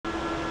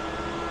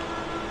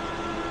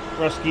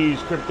Rusty's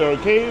Crypto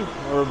Cave.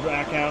 We're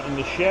back out in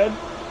the shed.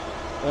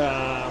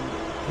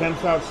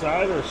 Temps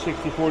outside are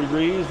 64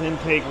 degrees.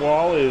 Intake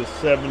wall is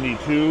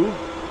 72.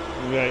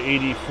 We got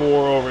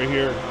 84 over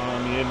here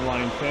on the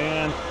inline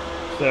fan.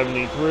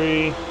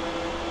 73.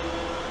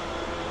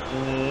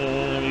 And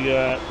then we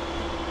got,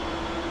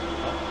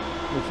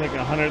 looks like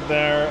 100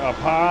 there up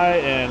high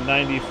and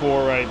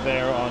 94 right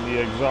there on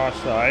the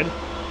exhaust side.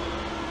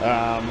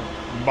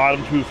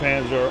 Bottom two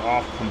fans are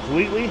off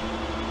completely.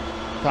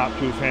 Top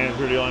two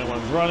fans are the only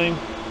ones running.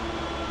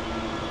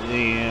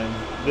 And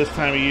this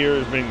time of year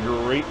has been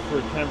great for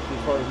temps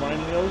as far as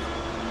mining goes.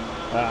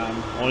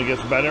 Only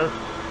gets better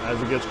as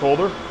it gets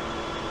colder.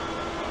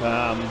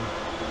 I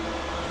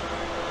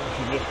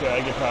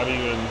could probably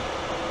even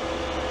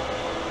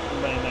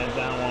bang that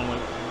down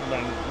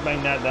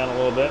bang that down a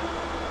little bit.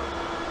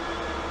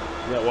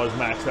 That was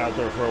maxed out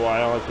there for a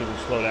while. I think we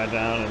slow that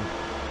down and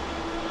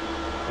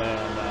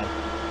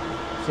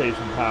save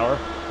some power.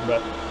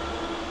 But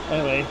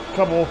anyway, a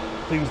couple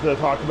things to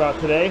talk about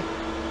today.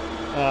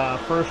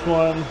 First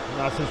one,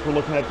 since we're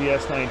looking at the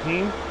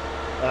S19,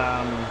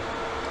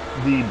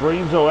 the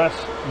Brains OS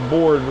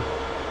board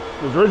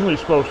was originally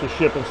supposed to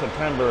ship in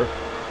September.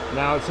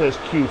 Now it says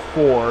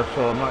Q4,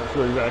 so I'm not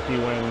sure exactly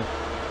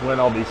when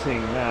I'll be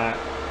seeing that.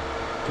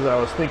 Because I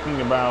was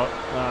thinking about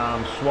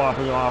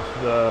swapping off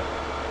the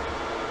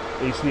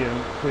AC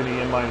Infinity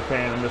inline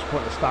fan and just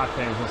putting the stock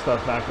fans and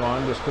stuff back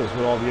on, just because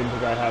with all the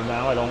input I have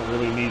now, I don't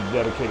really need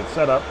dedicated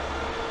setup.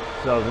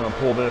 So I was going to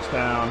pull this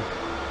down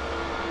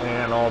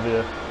and all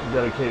the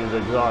dedicated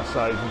exhaust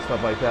sides and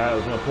stuff like that. I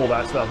was going to pull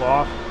that stuff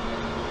off,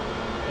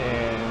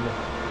 and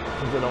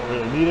since I don't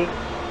really need it,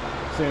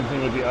 same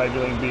thing with the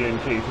Idling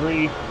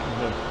BNK3. I'm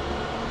going to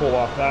pull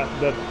off that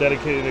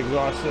dedicated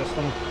exhaust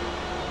system.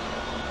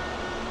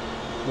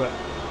 But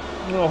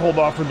I'm going to hold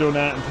off for doing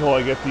that until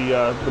I get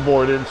the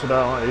board in, so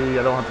now I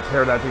don't have to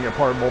tear that thing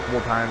apart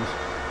multiple times.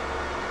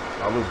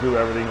 I'll just do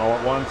everything all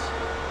at once.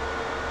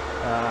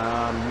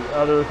 The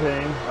other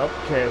thing,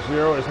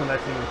 KS0 is the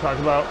next thing to talk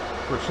about.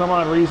 For some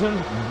odd reason,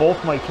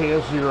 both my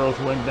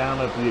KS0s went down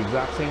at the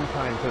exact same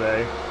time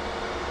today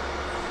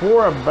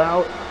for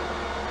about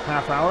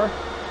half hour.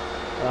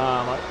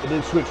 I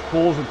did switch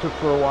pools. It took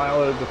for a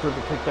while for it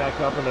to pick back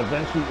up, and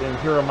eventually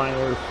Hero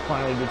miners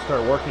finally did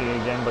start working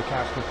again, but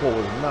Casper Pool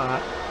was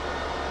not.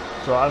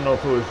 So I don't know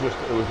if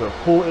it was a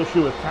pool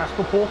issue with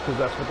Casper Pool, because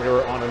that's what they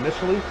were on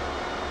initially,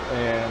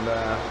 and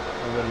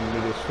then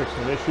they just fixed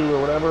an issue or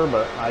whatever,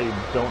 but I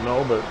don't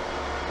know. But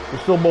we're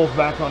still both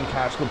back on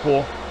Casper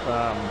Pool.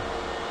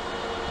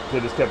 They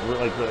just kept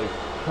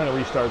trying to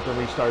restart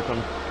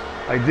them.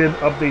 I did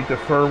update the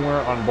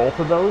firmware on both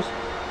of those,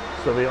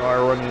 so they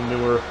are running the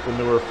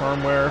newer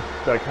firmware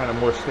that kind of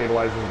more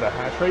stabilizes the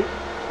hash rate.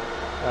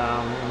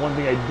 One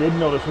thing I did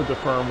notice with the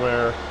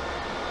firmware,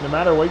 no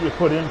matter what you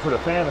put in for the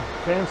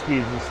fan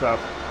speeds and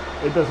stuff,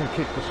 it doesn't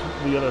kick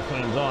the other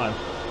fans on.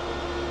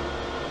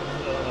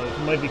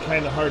 It might be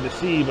kind of hard to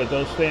see, but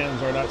those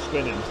fans are not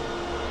spinning.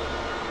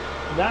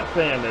 That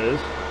fan is.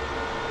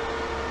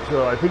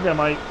 So I think I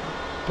might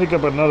pick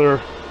up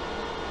another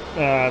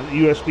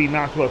USB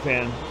Noctua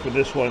fan for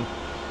this one,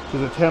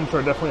 because the temps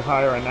are definitely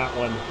higher on that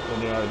one than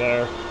they are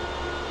there,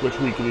 which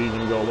we could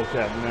even go look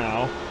at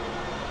now.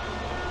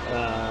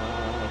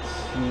 Let's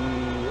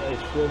see,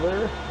 Ice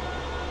River.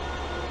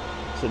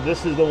 So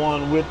this is the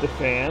one with the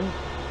fan,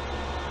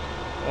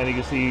 and you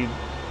can see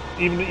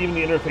even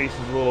the interface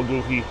is a little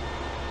goofy.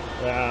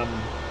 I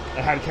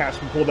had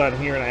Casper Pool down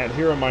here, and I had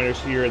Hero miners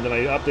here, and then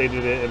I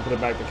updated it and put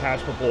it back to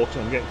Casper Pool because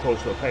I'm getting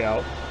close to a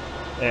payout.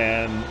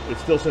 And it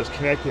still says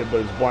connected,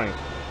 but it's blank,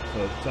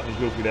 so something's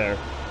goofy there.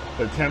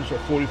 The temps are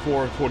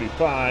 44 and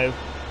 45.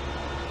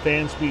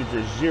 Fan speeds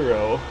are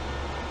 0.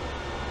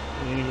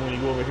 And even when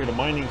you go over here to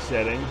mining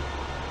setting,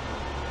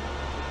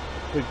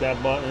 click that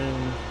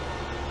button,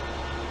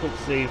 click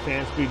save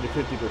fan speed to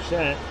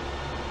 50%.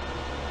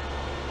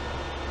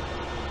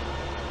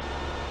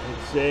 Hit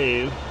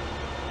save.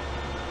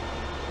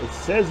 It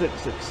says it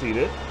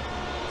succeeded.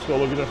 Let's go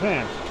look at the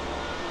fan.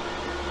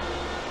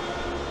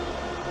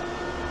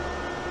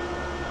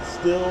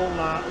 Still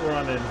not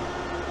running.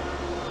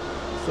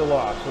 Still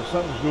off. So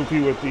something's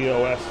goofy with the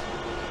OS,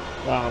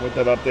 with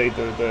that update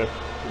that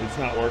it's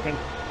not working.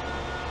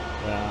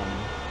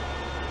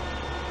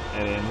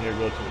 And then here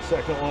go to the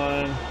second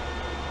one.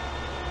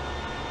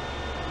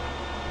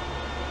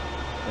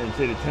 And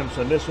say the temps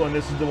on this one.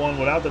 This is the one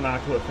without the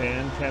Noctua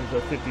fan. Temps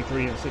are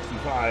 53 and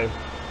 65,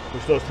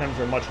 which those temps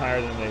are much higher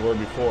than they were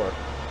before.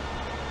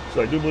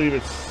 So I do believe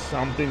it's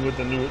something with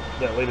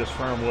that latest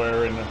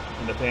firmware, and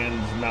the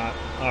fans not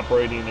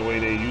operating the way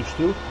they used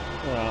to.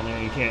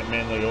 And you can't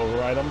manually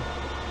override them.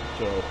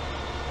 So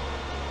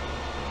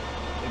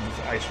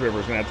Ice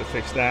River's gonna have to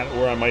fix that,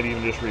 or I might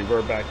even just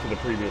revert back to the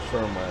previous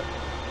firmware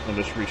and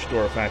just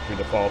restore factory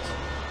defaults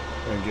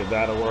and give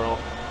that a whirl.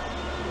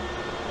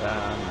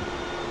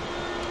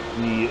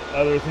 The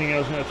other thing I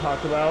was going to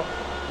talk about,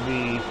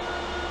 the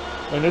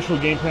initial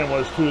game plan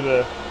was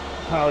to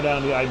power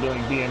down the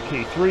Idling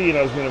BMK3, and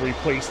I was going to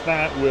replace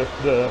that with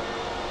the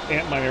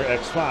Antminer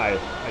X5.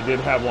 I did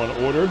have one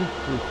ordered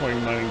through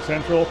Coin Mining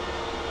Central.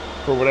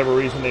 For whatever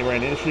reason, they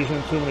ran issues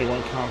into them. They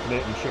weren't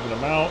confident in shipping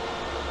them out.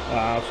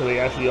 So they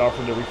actually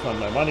offered to refund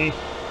my money.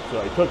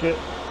 So I took it,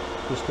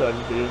 just because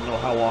they didn't know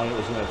how long it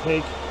was going to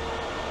take.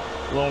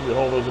 Lo and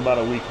behold, it was about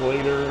a week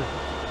later,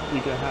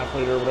 week and a half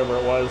later, whatever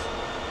it was.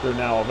 They're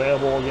now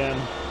available again.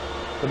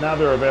 But now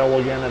they're available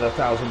again at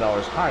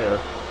 $1,000 higher.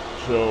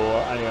 So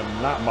I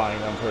am not buying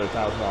them for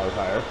 $1,000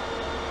 higher.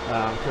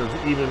 Because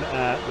even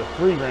at the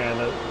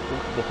 $3,000,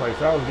 the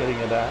price I was getting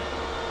it at,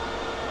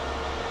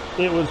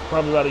 it was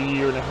probably about a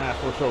year and a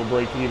half or so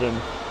break even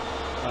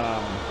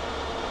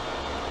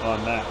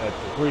on that at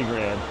the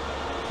 $3,000.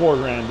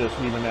 $4,000 just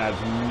even adds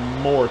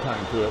more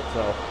time to it.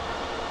 So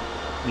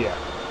yeah,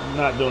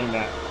 not doing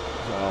that.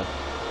 So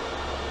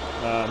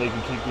they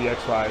can keep the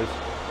X5s.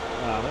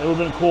 It would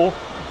have been cool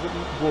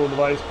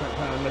device,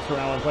 kind of mess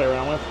around and play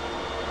around with,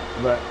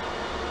 but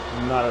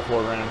not at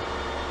 $4,000.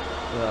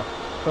 Yeah.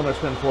 If I'm gonna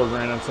spend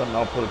 $4,000 on something,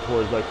 I'll put it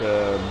towards like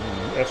a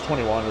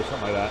S21 or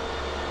something like that.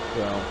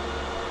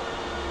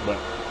 But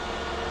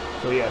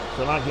so yeah,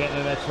 so not getting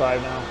an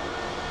X5 now.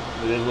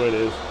 It is what it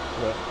is.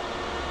 But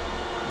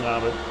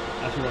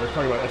actually, when I was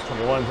talking about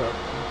S21s,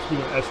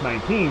 speaking of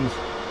S19s,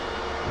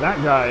 that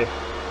guy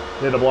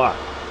hit a block.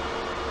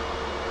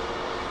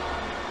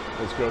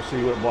 Let's go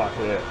see what block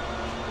it hit.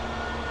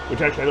 Which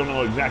actually I don't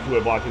know exactly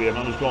what block it is.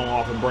 I'm just going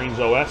off of Brains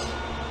OS.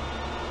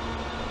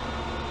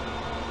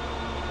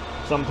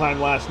 Sometime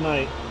last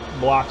night,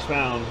 blocks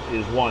found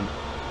is 1.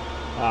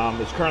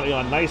 It's currently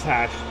on Nice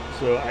Hash,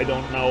 so I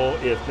don't know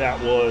if that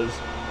was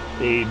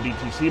a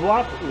BTC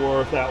block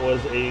or if that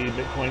was a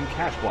Bitcoin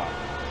Cash block.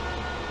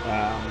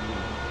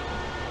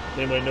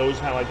 Anybody knows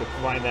how I could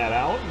find that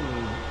out?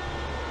 And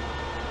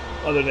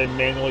other than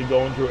manually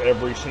going through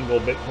every single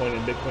Bitcoin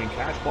and Bitcoin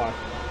Cash block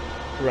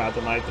throughout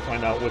the night to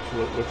find out which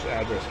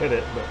address hit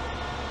it, but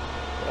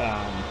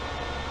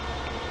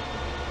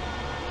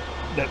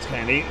that's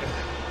kind of neat.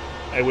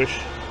 I wish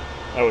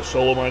I was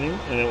solo mining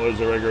and it was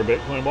a regular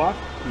Bitcoin block,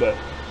 but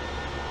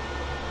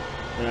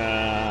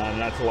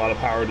that's a lot of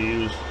power to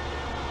use.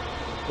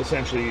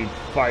 Essentially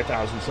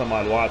 5,000 some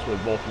odd watts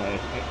with both my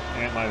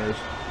Antminers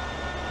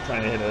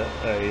trying to hit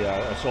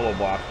a solo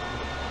block.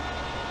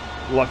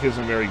 Luck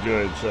isn't very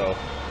good, so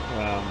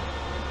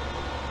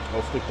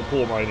I'll stick to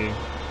pool mining.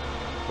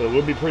 But it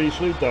would be pretty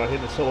sweet though,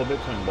 hitting a solo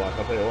Bitcoin block,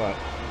 I'll tell you what.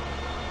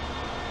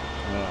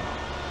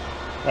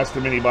 That's the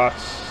mini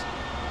box,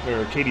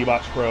 or KD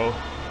Box Pro.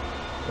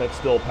 That's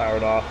still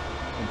powered off,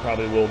 and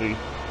probably will be,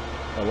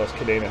 unless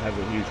Cadena has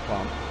a huge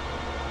pump.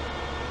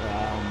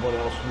 What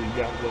else we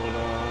got going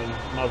on?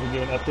 I'm also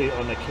giving an update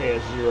on the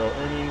KS0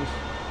 earnings.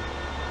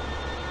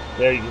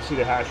 There you can see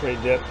the hash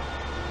rate dip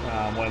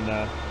when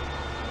the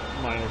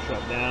miner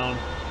shut down.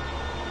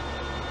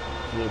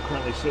 We're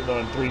currently sitting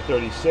on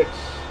 336.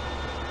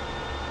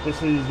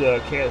 This is the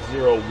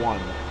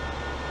KS01.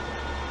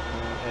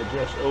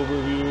 Address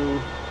overview.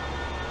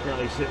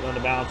 Currently sitting on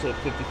the balance of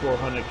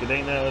 5,400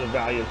 Cadena, the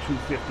value of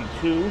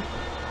 252.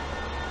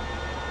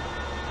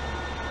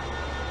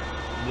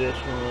 This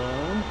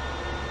one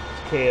is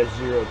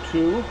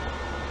KS02.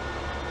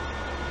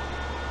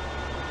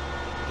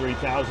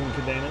 3,000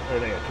 Cadena, or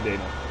no,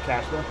 Cadena,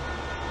 Casper.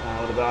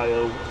 With a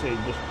value, say,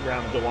 just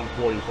rounded to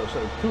 140. So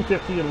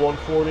 250 and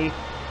 140.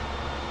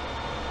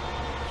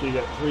 So you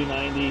got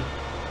 390,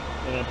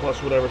 and then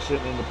plus whatever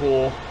sitting in the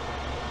pool.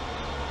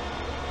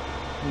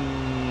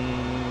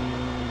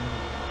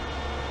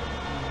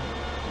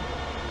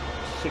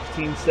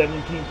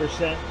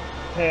 16-17%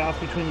 payoff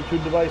between the two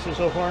devices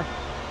so far.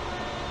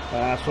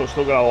 So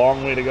still got a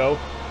long way to go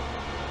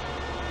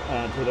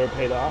until they're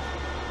paid off.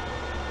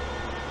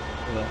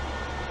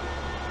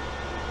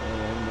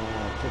 And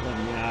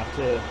tickling me off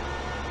to.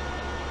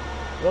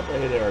 Oh,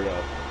 hey, there we go.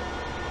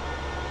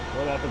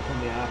 What happened from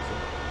the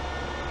opposite?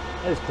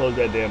 I just closed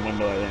that damn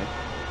window, I think.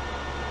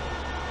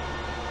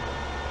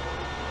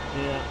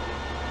 Yeah,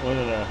 we're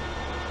gonna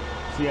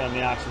see how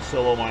the Oxy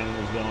solo mining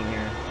is going here.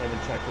 I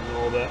haven't checked it a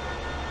little bit.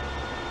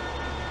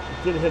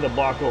 It did hit a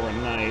block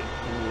overnight,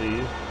 I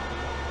believe.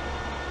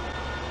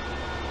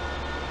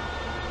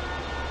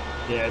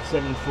 Yeah, at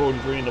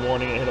 7:43 in the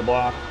morning, it hit a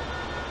block.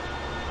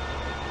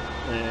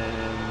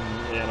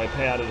 And yeah, my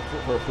payout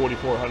for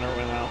 4,400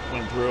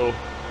 went through.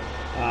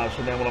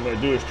 So then what I'm going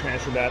to do is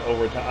transfer that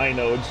over to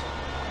iNodes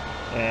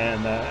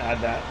and add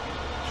that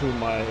to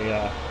my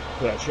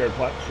to that shared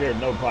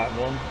node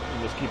platform,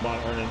 and just keep on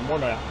earning more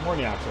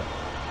Neoxa.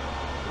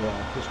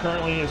 Because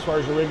currently, as far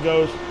as the rig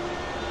goes,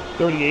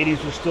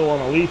 3080s are still on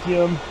a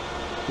lithium.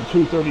 The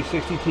two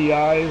 3060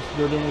 Ti's,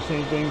 they're doing the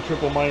same thing,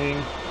 triple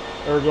mining,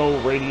 Ergo,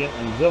 Radiant,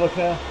 and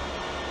Zilica.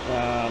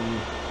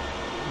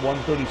 One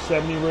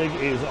 3070 rig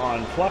is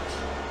on Flux.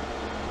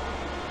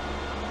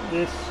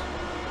 This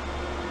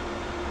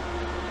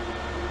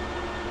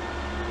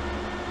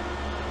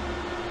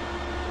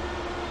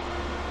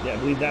I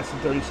believe that's the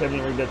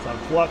 3070 rig that's on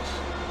Flux.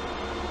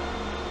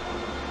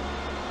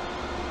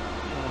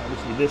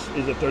 Obviously, this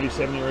is a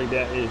 3070 rig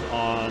that is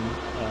on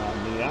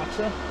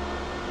Neoxa.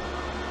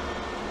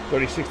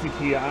 3060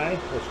 Ti,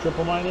 that's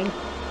triple mining.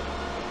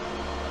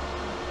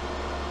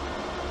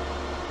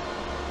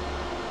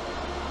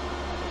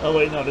 Oh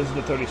wait, no, this is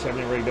the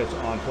 3070 rig that's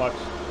on Flux.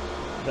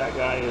 That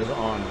guy is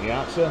on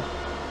Miaxa.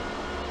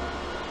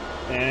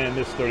 And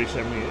this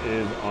 3070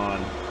 is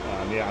on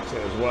Miaxa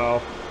as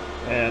well.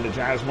 And the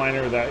Jazz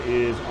Miner, that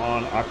is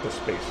on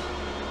Octaspace.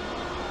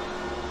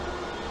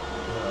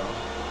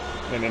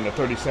 And then the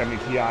 3070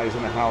 Ti's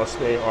in the house,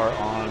 they are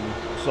on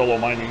Solo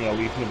Mining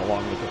Lithium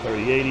along with the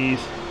 3080s.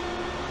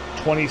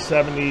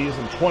 2070s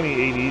and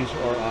 2080s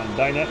are on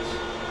Dynex.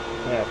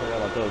 Yeah, I forgot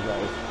about those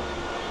guys.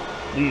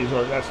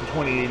 That's the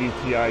 2080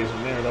 Ti's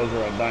in there, those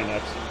are on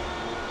Dynex.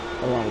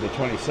 Along with the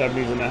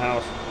 2070s in the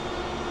house.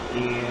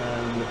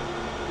 And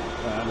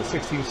the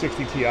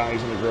 1660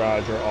 Ti's in the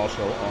garage are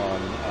also on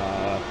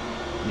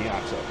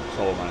Miaxa,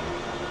 Solo Mining.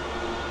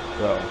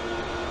 So,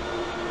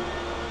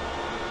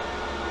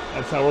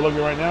 that's how we're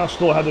looking right now.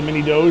 Still have the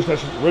Mini Doge.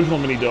 That's just original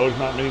Mini Doge,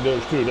 not Mini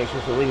Doge 2. That's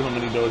just the original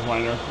Mini Doge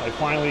miner. I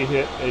finally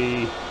hit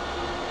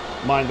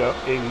mined a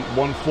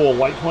one full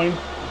Litecoin.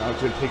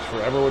 Obviously, it takes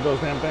forever with those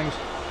damn things.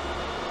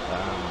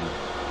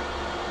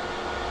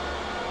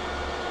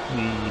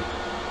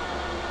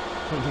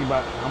 Thinking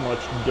about how much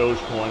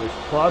Dogecoin. It's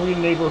probably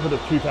in the neighborhood of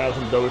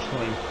 2,000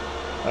 Dogecoin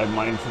I've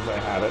mined since I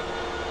had it.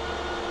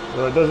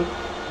 So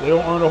they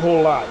don't earn a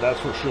whole lot, that's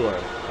for sure.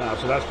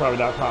 So that's probably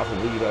not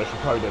profitable either. I should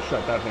probably just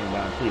shut that thing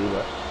down too,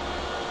 but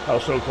I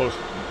was so close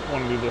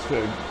wanting to just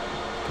to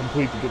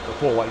complete to get the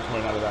full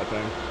Litecoin out of that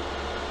thing.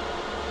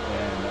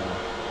 And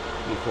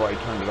before I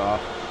turned it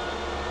off.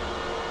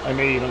 I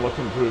may even look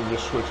into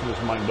just switching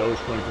this mine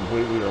Dogecoin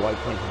completely or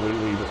Litecoin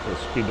completely just to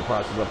speed the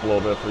process up a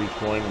little bit for each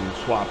coin and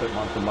swap it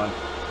month to month.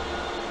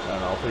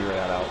 And I'll figure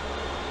that out.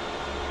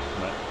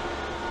 But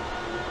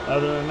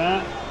other than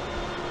that,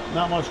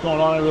 not much going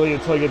on really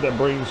until I get that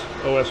Brains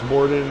OS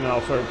board in, and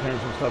I'll start tearing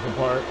some stuff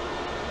apart.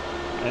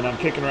 And I'm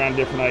kicking around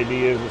different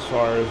ideas as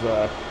far as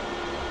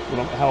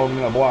how I'm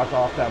going to block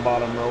off that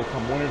bottom row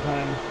come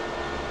wintertime.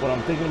 What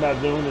I'm thinking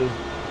about doing is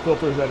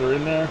filters that are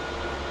in there,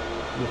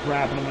 just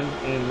wrapping them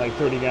in like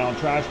 30-gallon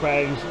trash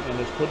bags and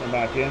just putting them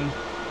back in.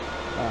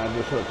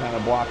 Just so it kind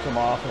of blocks them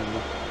off. And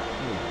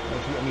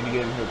actually, I need to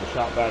get in here with the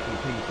shop vac and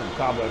clean some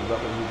cobwebs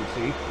up, as you can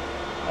see.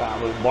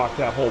 We'll block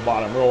that whole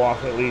bottom row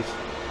off at least.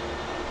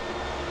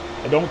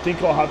 I don't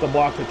think I'll have to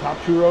block the top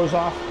 2 rows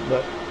off,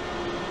 but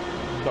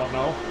don't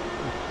know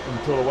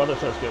until the weather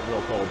starts getting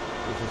real cold.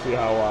 Just to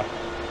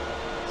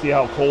see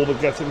how cold it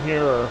gets in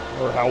here,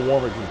 or how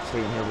warm it can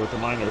stay in here with the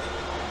miners.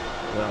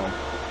 So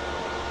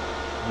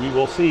we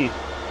will see.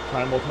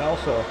 Time will tell.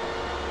 So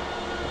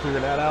we'll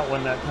figure that out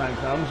when that time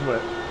comes.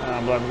 But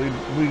I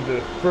believe the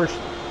first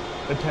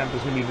attempt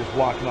is going to be just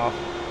blocking off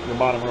the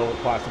bottom row with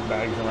plastic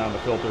bags around the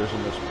filters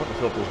and just putting the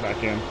filters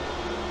back in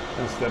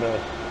instead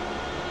of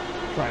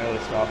trying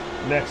other stuff.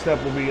 Next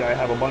step will be I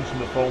have a bunch of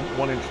the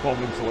 1-inch foam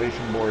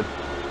insulation board.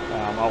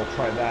 I'll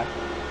try that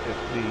if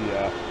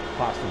the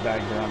plastic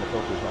bags around the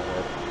filters don't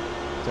work.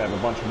 So I have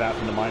a bunch of that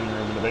from the mining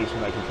room in the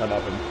basement I can cut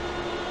up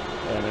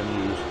and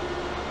then use.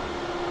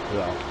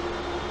 So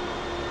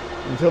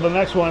until the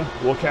next one,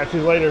 we'll catch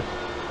you later.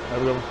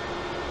 Have a good one.